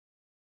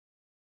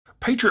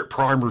Patriot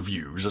Prime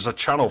Reviews is a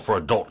channel for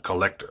adult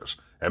collectors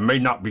and may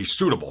not be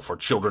suitable for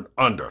children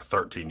under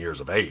 13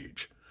 years of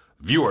age.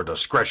 Viewer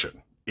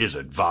discretion is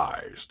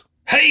advised.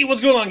 Hey,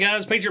 what's going on,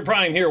 guys? Patriot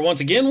Prime here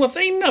once again with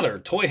another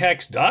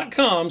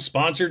Toyhax.com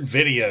sponsored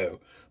video.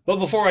 But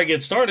before I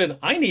get started,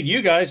 I need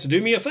you guys to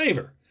do me a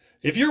favor.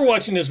 If you're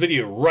watching this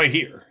video right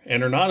here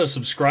and are not a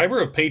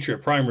subscriber of Patriot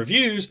Prime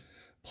Reviews,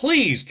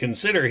 please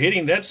consider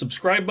hitting that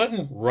subscribe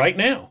button right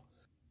now.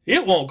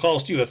 It won't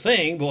cost you a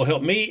thing, but will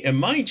help me and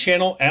my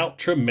channel out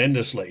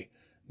tremendously.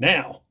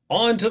 Now,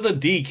 on to the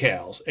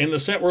decals, and the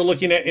set we're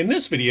looking at in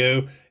this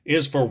video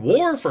is for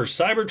War for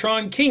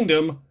Cybertron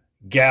Kingdom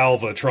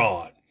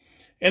Galvatron.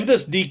 And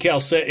this decal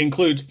set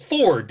includes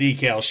 4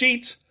 decal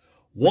sheets,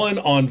 1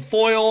 on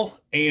foil,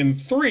 and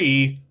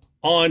 3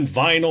 on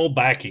vinyl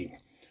backing.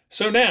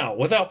 So now,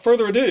 without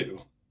further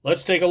ado,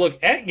 let's take a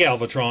look at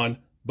Galvatron,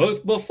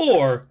 both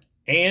before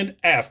and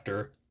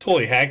after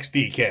Toyhax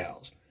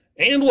decals.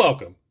 And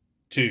welcome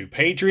to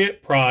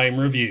Patriot Prime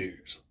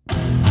Reviews.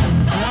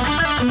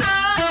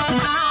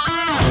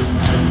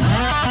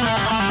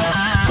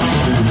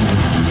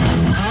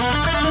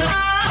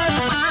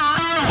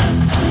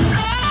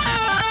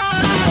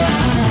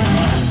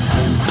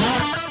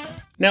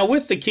 Now,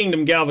 with the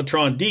Kingdom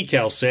Galvatron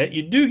decal set,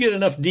 you do get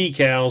enough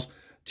decals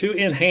to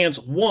enhance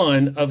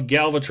one of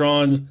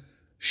Galvatron's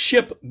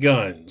ship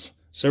guns.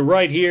 So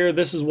right here,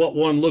 this is what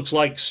one looks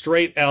like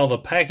straight out of the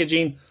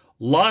packaging.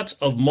 Lots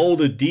of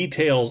molded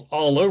details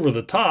all over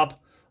the top.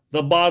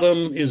 The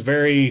bottom is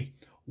very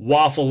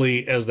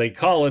waffly, as they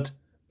call it,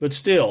 but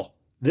still,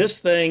 this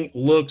thing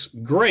looks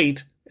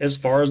great as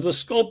far as the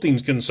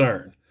sculpting's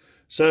concerned.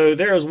 So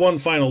there's one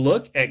final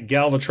look at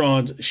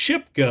Galvatron's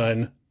ship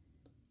gun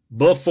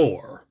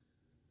before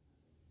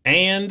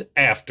and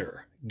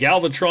after.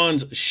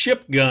 Galvatron's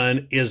ship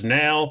gun is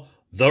now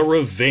the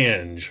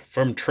Revenge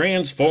from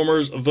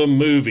Transformers the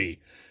movie.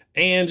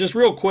 And just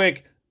real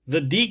quick, the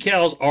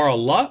decals are a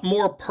lot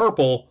more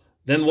purple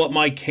than what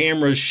my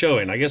camera is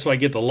showing. I guess if I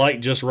get the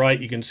light just right,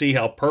 you can see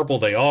how purple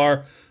they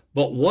are.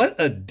 But what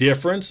a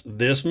difference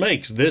this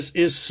makes. This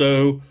is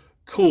so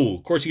cool.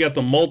 Of course, you got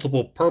the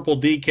multiple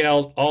purple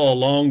decals all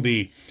along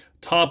the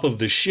top of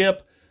the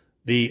ship.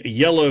 The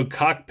yellow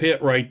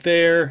cockpit right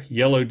there,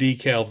 yellow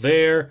decal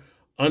there.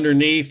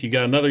 Underneath, you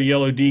got another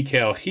yellow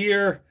decal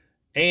here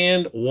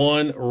and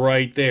one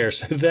right there.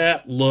 So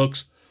that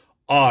looks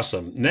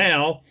awesome.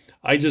 Now,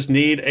 I just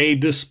need a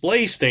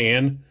display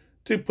stand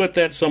to put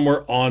that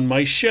somewhere on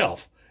my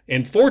shelf.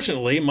 And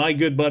fortunately, my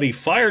good buddy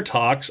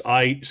Firetox,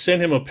 I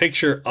sent him a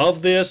picture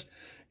of this,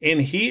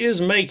 and he is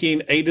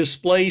making a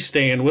display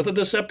stand with a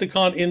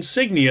Decepticon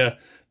insignia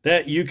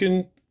that you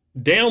can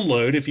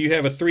download if you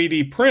have a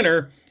 3D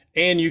printer,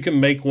 and you can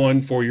make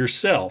one for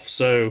yourself.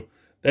 So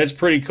that's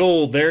pretty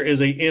cool. There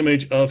is an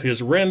image of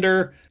his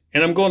render,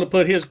 and I'm going to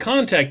put his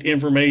contact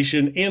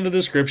information in the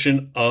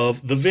description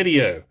of the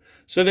video.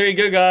 So there you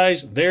go,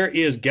 guys. There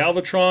is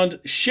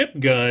Galvatron's ship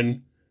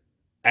gun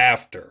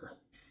after.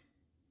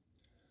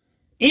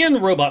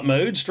 In robot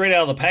mode, straight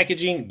out of the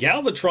packaging,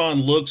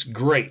 Galvatron looks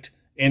great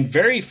and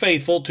very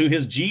faithful to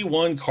his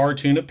G1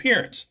 cartoon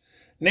appearance.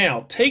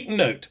 Now, take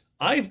note,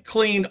 I've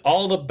cleaned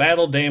all the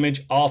battle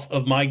damage off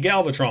of my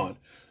Galvatron,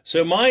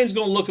 so mine's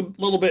going to look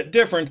a little bit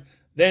different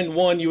than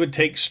one you would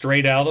take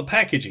straight out of the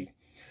packaging.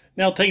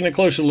 Now, taking a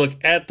closer look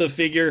at the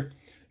figure,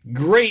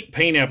 great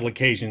paint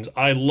applications.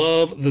 I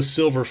love the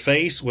silver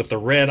face with the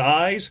red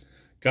eyes.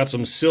 Got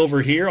some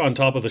silver here on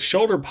top of the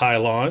shoulder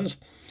pylons.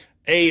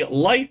 A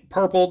light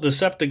purple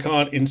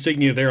Decepticon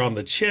insignia there on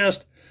the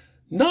chest.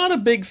 Not a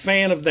big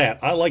fan of that.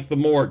 I like the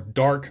more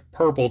dark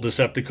purple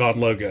Decepticon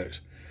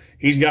logos.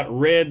 He's got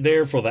red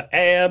there for the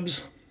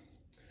abs.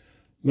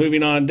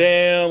 Moving on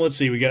down, let's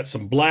see, we got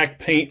some black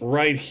paint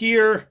right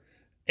here.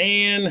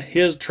 And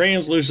his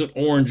translucent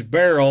orange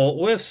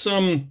barrel with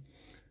some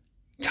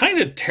kind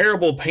of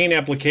terrible paint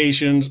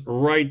applications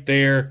right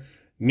there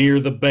near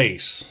the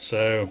base.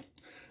 So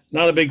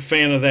not a big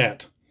fan of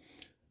that.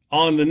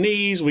 On the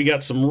knees, we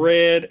got some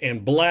red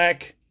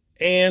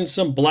and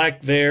some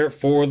black there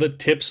for the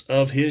tips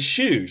of his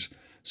shoes.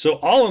 So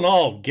all in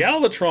all,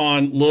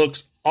 Galvatron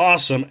looks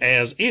awesome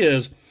as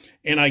is,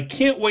 and I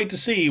can't wait to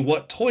see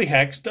what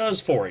Toyhax does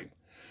for him.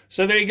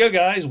 So there you go,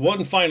 guys.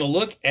 One final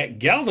look at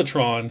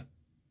Galvatron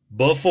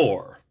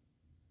before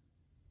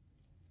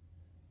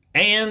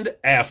and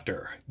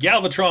after.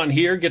 Galvatron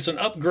here gets an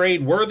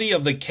upgrade worthy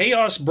of the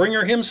Chaos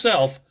Bringer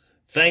himself,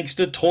 thanks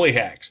to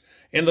Toyhax.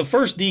 And the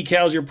first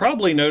decals you're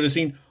probably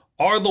noticing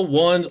are the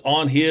ones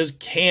on his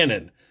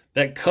cannon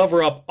that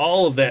cover up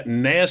all of that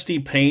nasty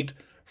paint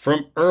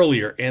from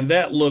earlier, and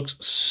that looks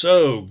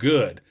so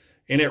good.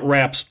 And it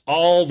wraps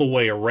all the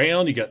way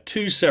around. You got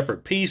 2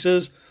 separate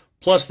pieces,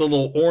 plus the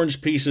little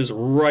orange pieces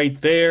right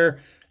there,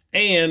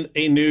 and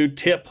a new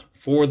tip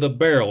for the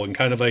barrel in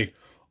kind of a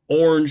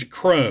orange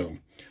chrome.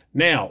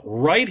 Now,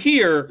 right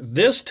here,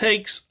 this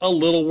takes a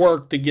little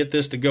work to get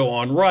this to go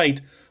on right,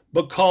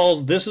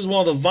 because this is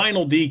one of the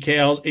vinyl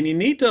decals, and you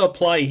need to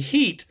apply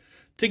heat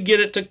to get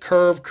it to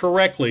curve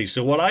correctly.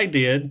 So what I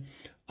did,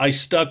 I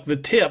stuck the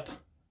tip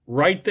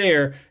right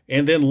there,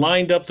 and then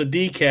lined up the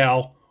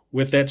decal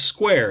with that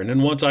square. And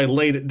then once I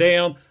laid it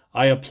down,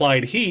 I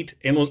applied heat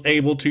and was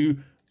able to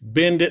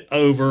bend it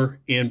over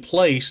in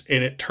place,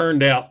 and it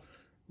turned out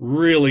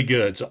really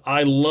good. So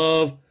I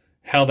love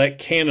how that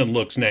cannon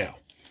looks now.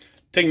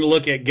 Taking a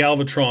look at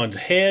Galvatron's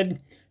head,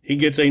 he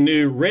gets a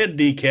new red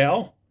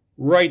decal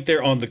right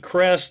there on the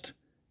crest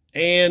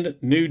and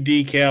new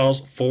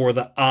decals for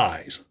the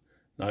eyes.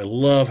 And I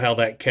love how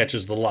that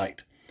catches the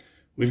light.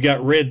 We've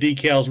got red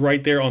decals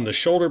right there on the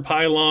shoulder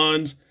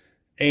pylons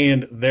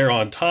and there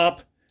on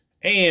top,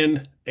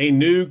 and a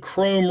new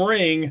chrome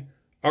ring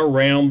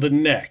around the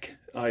neck.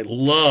 I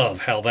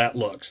love how that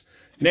looks.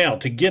 Now,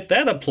 to get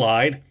that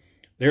applied,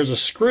 there's a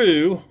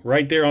screw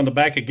right there on the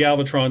back of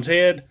Galvatron's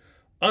head.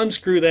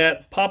 Unscrew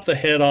that, pop the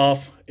head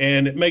off,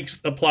 and it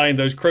makes applying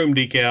those chrome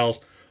decals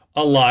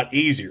a lot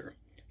easier.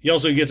 He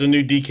also gets a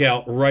new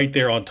decal right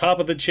there on top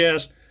of the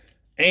chest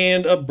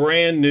and a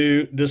brand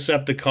new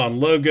Decepticon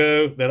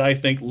logo that I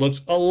think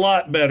looks a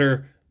lot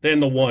better than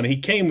the one he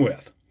came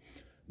with.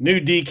 New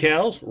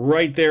decals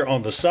right there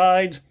on the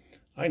sides.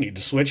 I need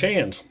to switch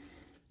hands.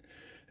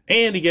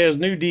 And he has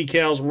new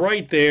decals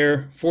right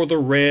there for the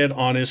red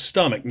on his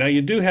stomach. Now,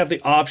 you do have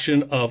the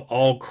option of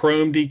all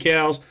chrome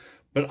decals,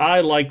 but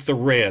I like the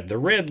red. The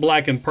red,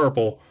 black, and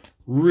purple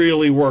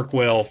really work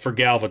well for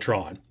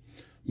Galvatron.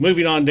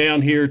 Moving on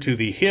down here to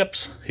the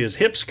hips, his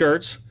hip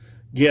skirts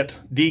get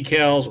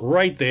decals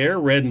right there,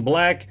 red and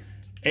black,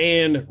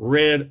 and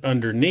red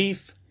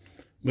underneath.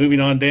 Moving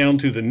on down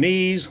to the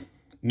knees,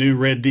 new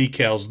red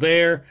decals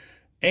there,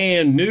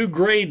 and new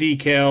gray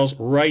decals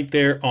right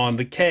there on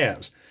the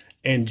calves.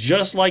 And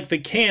just like the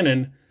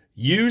cannon,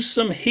 use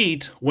some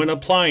heat when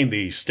applying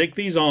these. Stick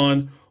these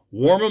on,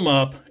 warm them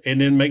up, and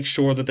then make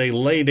sure that they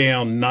lay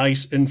down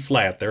nice and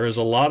flat. There is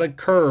a lot of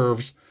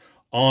curves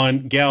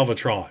on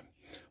Galvatron.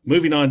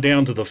 Moving on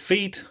down to the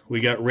feet, we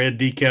got red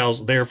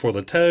decals there for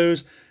the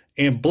toes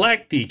and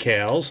black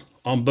decals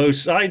on both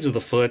sides of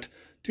the foot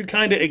to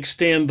kind of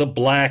extend the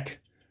black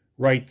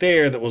right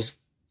there that was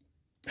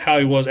how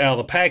he was out of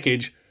the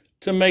package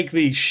to make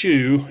the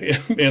shoe,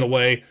 in a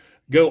way,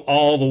 go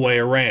all the way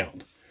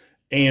around.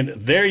 And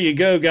there you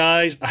go,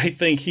 guys. I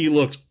think he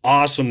looks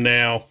awesome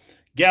now.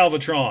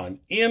 Galvatron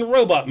in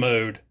robot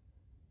mode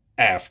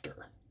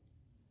after.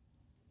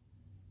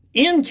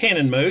 In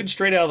cannon mode,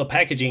 straight out of the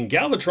packaging,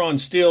 Galvatron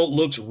still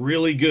looks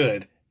really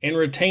good and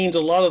retains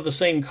a lot of the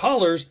same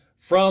colors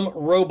from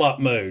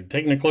robot mode.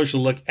 Taking a closer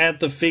look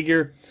at the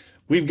figure,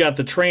 we've got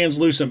the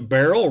translucent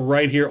barrel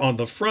right here on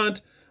the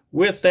front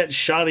with that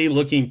shoddy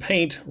looking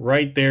paint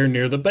right there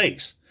near the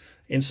base.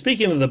 And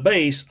speaking of the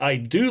base, I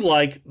do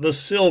like the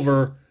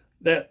silver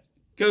that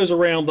goes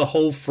around the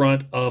whole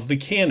front of the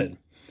cannon.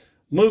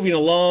 Moving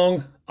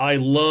along, I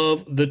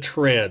love the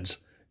treads.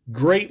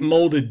 Great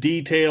molded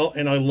detail,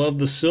 and I love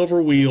the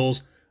silver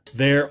wheels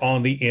there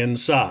on the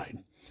inside.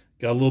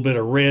 Got a little bit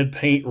of red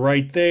paint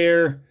right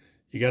there.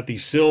 You got the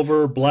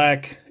silver,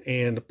 black,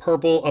 and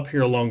purple up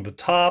here along the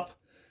top.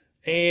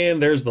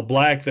 And there's the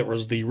black that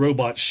was the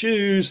robot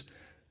shoes.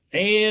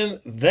 And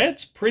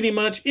that's pretty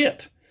much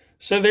it.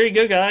 So there you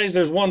go, guys.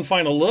 There's one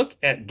final look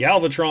at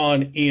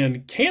Galvatron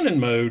in cannon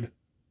mode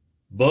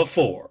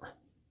before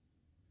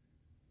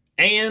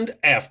and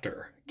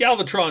after.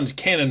 Galvatron's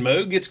cannon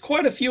mode gets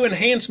quite a few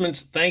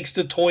enhancements thanks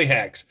to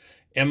Toyhax.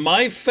 And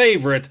my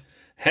favorite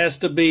has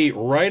to be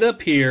right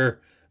up here.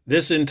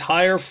 This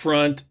entire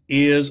front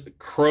is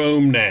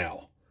chrome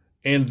now.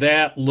 And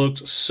that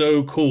looks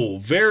so cool.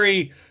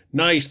 Very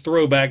nice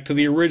throwback to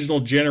the original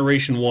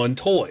Generation 1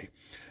 toy.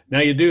 Now,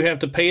 you do have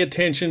to pay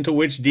attention to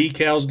which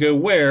decals go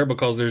where,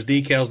 because there's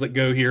decals that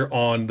go here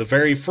on the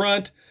very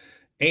front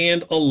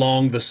and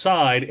along the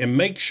side, and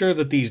make sure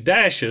that these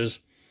dashes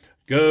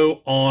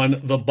go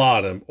on the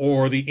bottom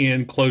or the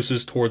end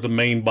closest toward the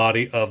main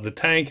body of the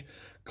tank,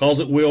 because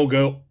it will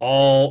go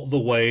all the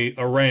way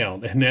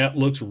around, and that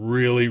looks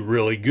really,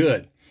 really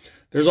good.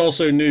 There's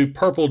also new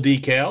purple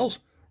decals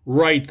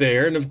right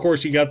there, and of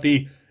course you got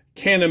the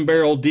cannon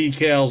barrel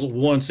decals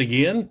once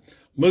again.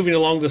 Moving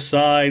along the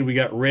side, we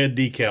got red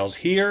decals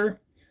here,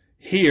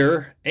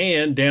 here,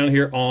 and down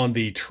here on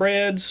the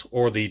treads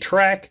or the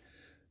track.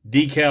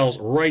 Decals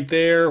right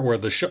there where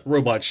the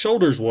robot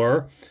shoulders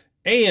were.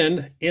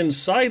 And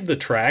inside the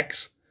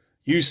tracks,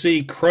 you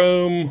see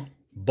chrome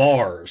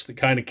bars that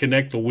kind of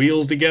connect the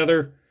wheels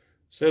together.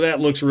 So that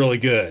looks really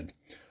good.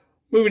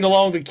 Moving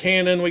along the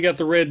cannon, we got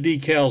the red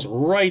decals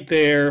right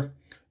there.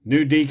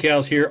 New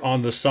decals here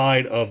on the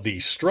side of the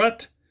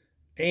strut.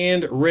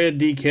 And red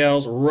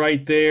decals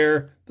right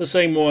there, the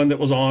same one that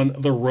was on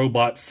the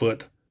robot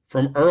foot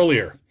from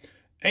earlier.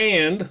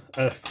 And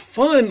a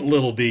fun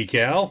little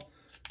decal,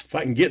 if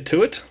I can get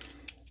to it.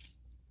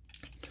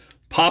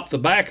 Pop the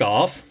back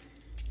off,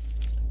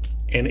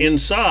 and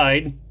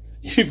inside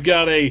you've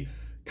got a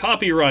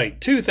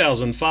copyright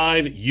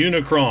 2005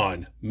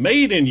 Unicron,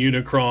 made in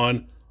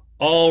Unicron,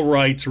 all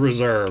rights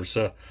reserved.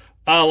 So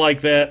I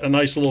like that, a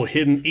nice little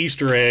hidden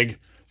Easter egg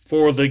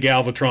for the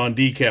Galvatron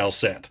decal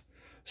set.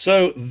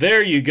 So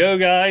there you go,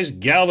 guys.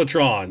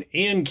 Galvatron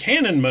in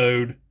cannon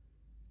mode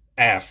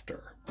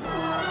after.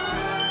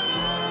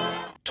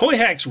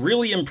 Toyhax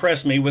really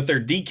impressed me with their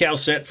decal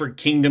set for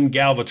Kingdom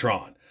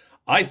Galvatron.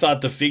 I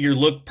thought the figure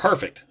looked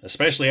perfect,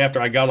 especially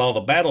after I got all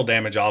the battle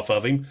damage off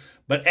of him,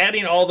 but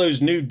adding all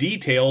those new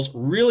details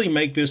really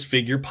make this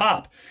figure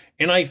pop,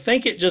 and I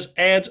think it just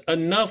adds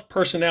enough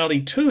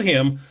personality to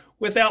him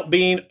without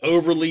being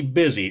overly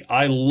busy.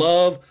 I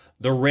love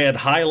the red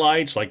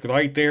highlights, like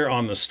right there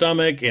on the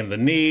stomach and the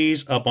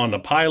knees, up on the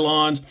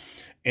pylons,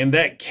 and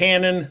that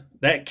cannon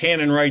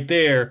right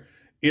there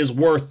is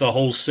worth the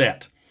whole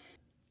set.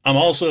 I'm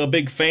also a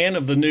big fan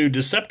of the new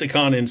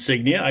Decepticon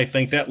insignia. I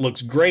think that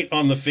looks great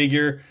on the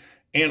figure.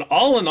 And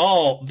all in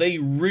all, they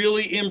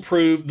really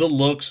improved the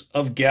looks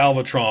of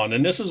Galvatron.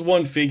 And this is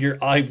one figure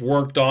I've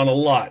worked on a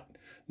lot.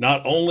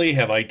 Not only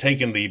have I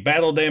taken the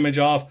battle damage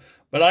off,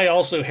 but I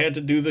also had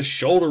to do the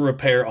shoulder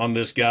repair on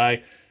this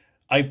guy.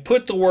 I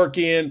put the work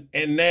in,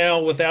 and now,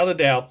 without a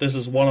doubt, this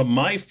is one of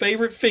my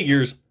favorite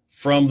figures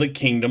from the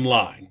Kingdom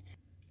line.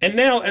 And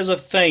now, as a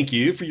thank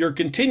you for your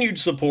continued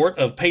support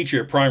of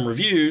Patriot Prime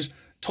reviews,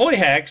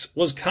 Toyhax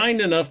was kind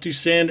enough to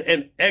send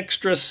an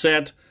extra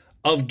set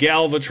of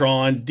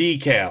Galvatron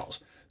decals.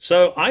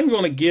 So I'm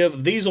going to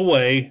give these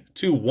away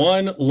to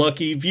one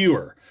lucky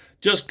viewer.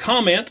 Just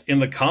comment in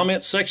the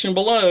comment section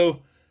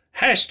below,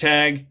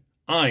 hashtag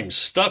I'm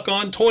stuck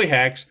on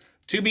Toyhax,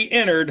 to be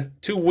entered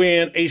to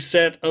win a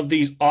set of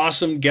these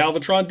awesome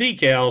Galvatron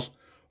decals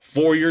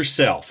for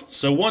yourself.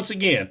 So once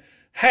again,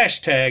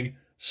 hashtag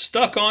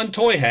stuck on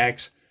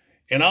Toyhax,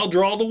 and I'll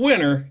draw the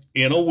winner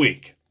in a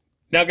week.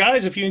 Now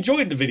guys, if you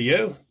enjoyed the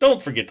video,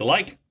 don't forget to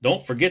like,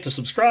 don't forget to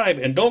subscribe,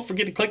 and don't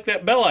forget to click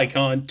that bell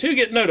icon to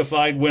get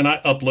notified when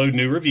I upload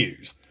new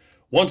reviews.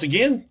 Once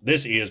again,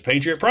 this is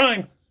Patriot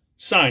Prime,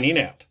 signing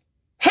out.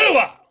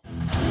 Hooah!